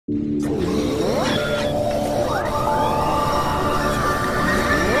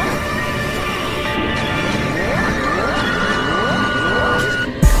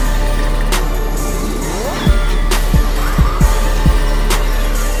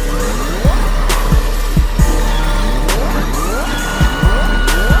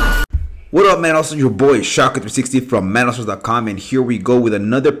What up, man? Also, your boy SHocker360 from Maddenallstars.com, and here we go with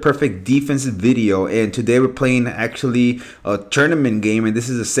another perfect defensive video. And today we're playing actually a tournament game, and this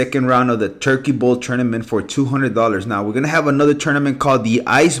is the second round of the Turkey Bowl tournament for $200. Now we're gonna have another tournament called the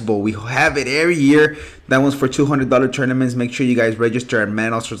Ice Bowl. We have it every year. That one's for $200 tournaments. Make sure you guys register at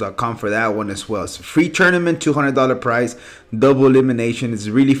Maddenallstars.com for that one as well. It's a free tournament, $200 prize, double elimination. It's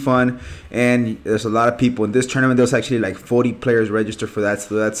really fun, and there's a lot of people in this tournament. There's actually like 40 players registered for that,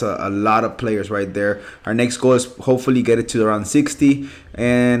 so that's a lot of players right there. Our next goal is hopefully get it to around 60,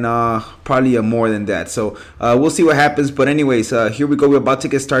 and probably more than that. So we'll see what happens. But anyways, here we go. We're about to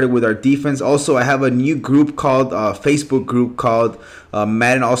get started with our defense. Also, I have a new group called Facebook group called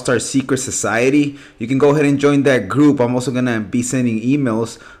Madden Allstars Secret Society. You can go ahead and join that group. I'm also gonna be sending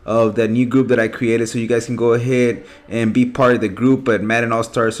emails of that new group that I created, so you guys can go ahead and be part of the group at Madden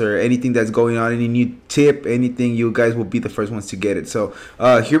Allstars, or anything that's going on, any new tip, anything, you guys will be the first ones to get it. So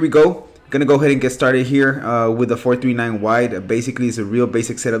here we go. Gonna go ahead and get started here with the 4-3-9 wide. Basically, it's a real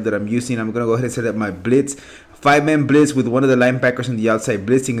basic setup that I'm using. I'm gonna go ahead and set up my blitz, 5-man blitz with one of the linebackers on the outside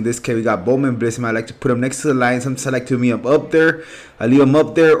blitzing. In this case, we got Bowman blitzing. I like to put him next to the line. Sometimes I like to meet him up there. I leave him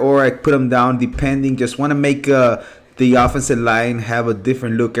up there, or I put him down, depending. Just want to make the offensive line have a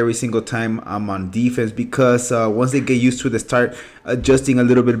different look every single time I'm on defense, because once they get used to it, they start adjusting a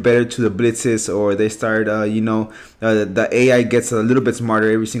little bit better to the blitzes, or they start the AI gets a little bit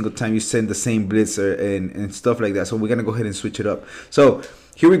smarter every single time you send the same blitz and stuff like that. So we're gonna go ahead and switch it up. So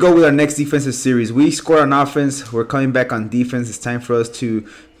here we go with our next defensive series. We scored on offense. We're coming back on defense. It's time for us to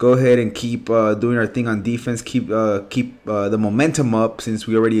go ahead and keep doing our thing on defense. Keep the momentum up, since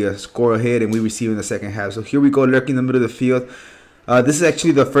we already score ahead and we receive in the second half. So here we go, lurking in the middle of the field. This is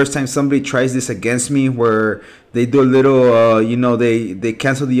actually the first time somebody tries this against me, where they do a little, they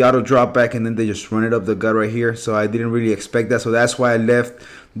cancel the auto drop back and then they just run it up the gut right here. So I didn't really expect that, so that's why I left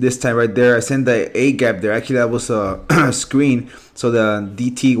this time right there. I sent the A gap there. Actually, that was a screen, so the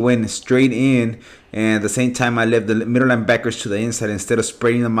DT went straight in, and at the same time I left the middle linebackers to the inside. Instead of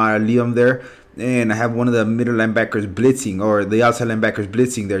spreading them out, I leave them there, and I have one of the middle linebackers blitzing, or the outside linebackers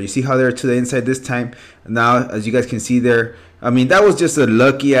blitzing there. You see how they're to the inside this time. Now, as you guys can see there, I mean, that was just a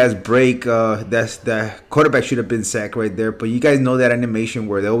lucky ass break. The quarterback should have been sacked right there, but you guys know that animation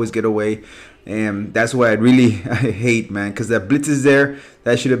where they always get away, and that's why I really hate, man, because that blitz is there.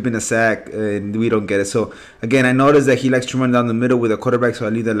 That should have been a sack, and we don't get it. So again, I noticed that he likes to run down the middle with a quarterback, so I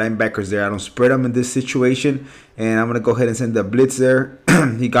leave the linebackers there. I don't spread them in this situation, and I'm gonna go ahead and send the blitz there.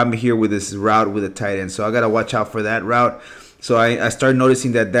 He got me here with this route with a tight end, so I gotta watch out for that route. So I started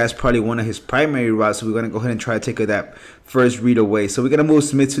noticing that that's probably one of his primary routes, so we're going to go ahead and try to take that first read away. So we're going to move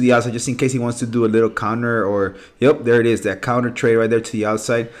Smith to the outside just in case he wants to do a little counter, or, yep, there it is, that counter trade right there to the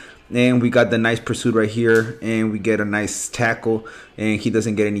outside. And we got the nice pursuit right here, and we get a nice tackle, and he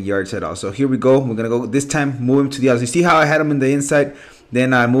doesn't get any yards at all. So here we go. We're going to go this time, move him to the outside. You see how I had him in the inside?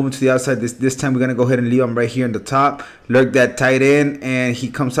 Then I move him to the outside. This time we're going to go ahead and leave him right here in the top. Lurk that tight end, and he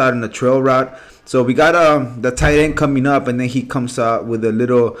comes out in the trail route. So we got the tight end coming up, and then he comes out with a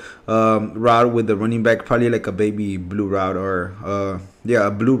little route with the running back, probably like a baby blue route, or yeah,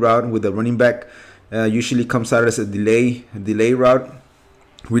 a blue route with the running back. Usually comes out as a delay route.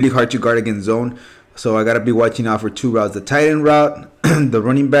 Really hard to guard against zone. So I gotta be watching out for two routes: the tight end route, the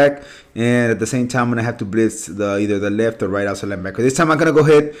running back, and at the same time I'm gonna have to blitz either the left or right outside linebacker. This time I'm gonna go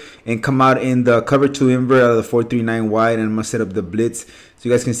ahead and come out in the cover 2 invert out of the 4-3-9 wide, and I'm gonna set up the blitz. So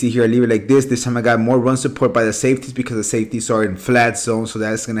you guys can see here, I leave it like this. This time I got more run support by the safeties, because the safeties are in flat zone, so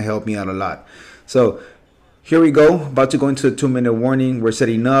that's gonna help me out a lot. So here we go, about to go into the 2-minute warning. We're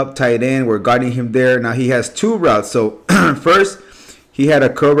setting up tight end, we're guarding him there. Now he has two routes. So first, he had a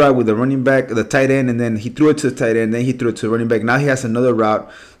curl route with the running back, the tight end, and then he threw it to the tight end, then he threw it to the running back. Now he has another route,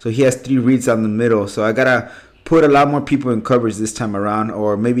 so he has 3 reads down the middle. So I gotta put a lot more people in coverage this time around,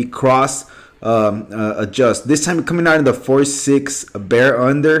 or maybe cross adjust. This time coming out in the 4-6 bear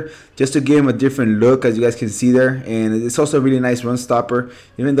under, just to give him a different look, as you guys can see there. And it's also a really nice run stopper.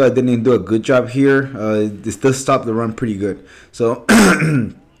 Even though I didn't do a good job here, this does stop the run pretty good. So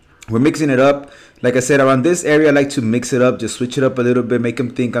we're mixing it up. Like I said, around this area, I like to mix it up, just switch it up a little bit, make him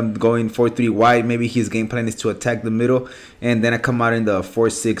think I'm going 4-3 wide. Maybe his game plan is to attack the middle, and then I come out in the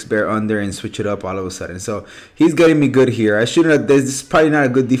 4-6 bear under and switch it up all of a sudden. So he's getting me good here. I shouldn't have. This is probably not a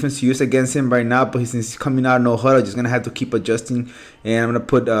good defense to use against him right now, but since he's coming out no huddle, just gonna have to keep adjusting, and I'm gonna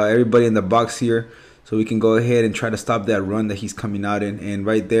put everybody in the box here, so we can go ahead and try to stop that run that he's coming out in. And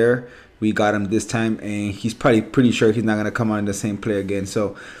right there, we got him this time, and he's probably pretty sure he's not gonna come out in the same play again.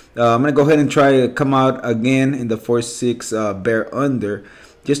 So I'm gonna go ahead and try to come out again in the 4-6 bear under.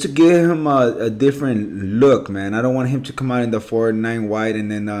 just to give him a different look, man. I don't want him to come out in the 4-9 wide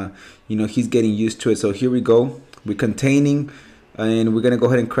and then you know, he's getting used to it. So here we go. We're containing, and we're gonna go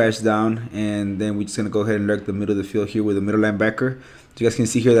ahead and crash down, and then we're just gonna go ahead and lurk the middle of the field here with the middle linebacker. So you guys can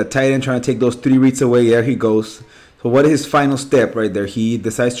see here that tight end trying to take those 3 reads away. There he goes. So what is his final step right there? He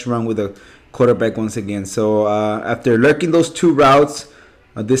decides to run with a quarterback once again. So after lurking those 2 routes,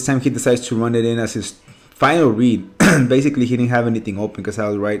 this time he decides to run it in as his final read. Basically, he didn't have anything open because I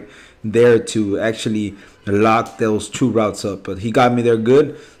was right there to actually lock those 2 routes up. But he got me there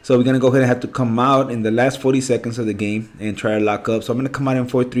good. So we're going to go ahead and have to come out in the last 40 seconds of the game and try to lock up. So I'm going to come out in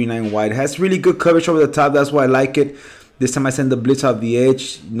 4-3-9 wide. It has really good coverage over the top. That's why I like it. This time I sent the blitz off the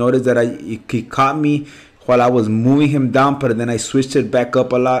edge. Notice that he caught me while I was moving him down, but then I switched it back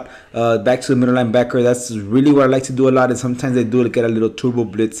up a lot, back to the middle linebacker. That's really what I like to do a lot. And sometimes I do get a little turbo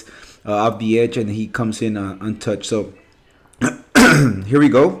blitz off the edge, and he comes in untouched. So here we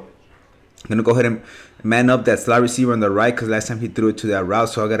go. I'm gonna go ahead and man up that slot receiver on the right because last time he threw it to that route.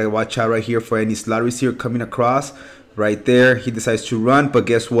 So I gotta watch out right here for any slot receiver coming across. Right there, he decides to run, but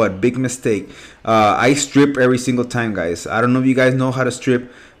guess what? Big mistake. I strip every single time, guys. I don't know if you guys know how to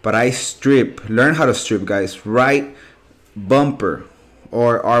strip, but I strip. Learn how to strip, guys. Right bumper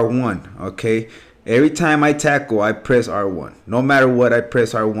or R1, okay? Every time I tackle, I press R1. No matter what, I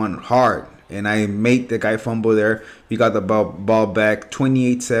press R1 hard. And I made the guy fumble there. We got the ball back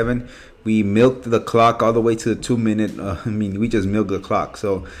 28-7. We milked the clock all the way to the 2-minute. We just milked the clock.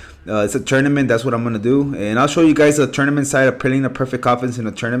 So it's a tournament. That's what I'm going to do. And I'll show you guys the tournament side of playing a perfect offense in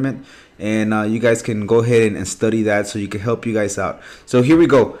a tournament. And you guys can go ahead and study that so you can help you guys out. So here we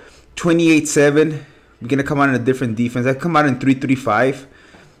go. 28-7. We're going to come out in a different defense. I come out in 3-3-5.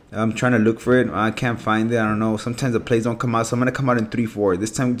 I'm trying to look for it. I can't find it. I don't know. Sometimes the plays don't come out. So I'm going to come out in 3-4.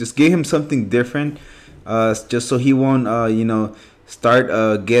 This time, just give him something different. Just so he won't, you know,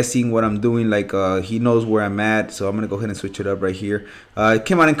 start guessing what I'm doing. Like he knows where I'm at. So I'm going to go ahead and switch it up right here. It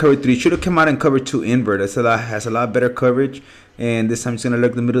came out in cover 3. Should have come out in cover 2 invert. That's has a lot better coverage. And this time, I'm just going to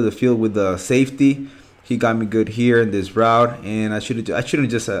look the middle of the field with the safety. He got me good here in this route. And I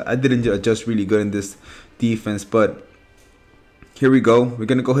didn't adjust really good in this defense. But here we go. We're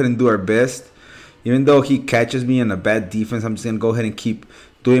going to go ahead and do our best. Even though he catches me in a bad defense, I'm just going to go ahead and keep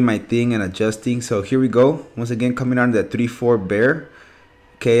doing my thing and adjusting. So here we go. Once again, coming out of that 3-4 bear.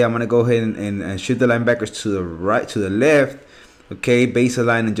 Okay, I'm going to go ahead and shoot the linebackers to the right, to the left. Okay, base the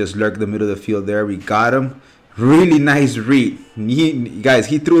line and just lurk the middle of the field there. We got him. Really nice read. Guys,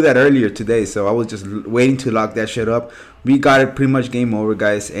 he threw that earlier today, so I was just waiting to lock that shit up. We got it, pretty much game over,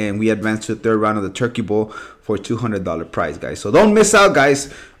 guys, and we advanced to the 3rd round of the Turkey Bowl for a $200 prize, guys. So don't miss out,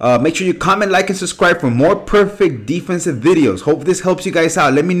 guys. Make sure you comment, like, and subscribe for more perfect defensive videos. Hope this helps you guys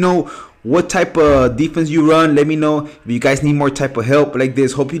out. Let me know what type of defense you run. Let me know if you guys need more type of help like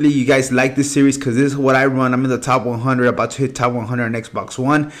this. Hopefully you guys like this series because this is what I run. I'm in the top 100, about to hit top 100 on Xbox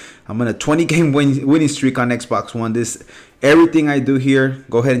One. I'm on a 20-game winning streak on Xbox One. Everything I do here,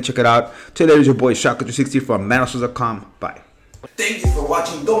 go ahead and check it out. Till later, your boy SHocker360 from Maddenallstars.com. Bye. Thank you for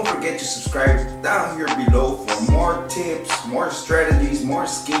watching. Don't forget to subscribe down here below for more tips, more strategies, more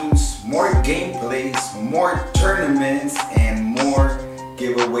schemes, more gameplays, more tournaments, and more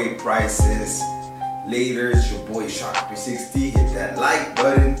giveaway prizes. Later, it's your boy SHocker360. Hit that like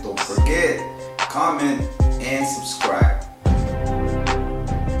button. Don't forget, comment, and subscribe.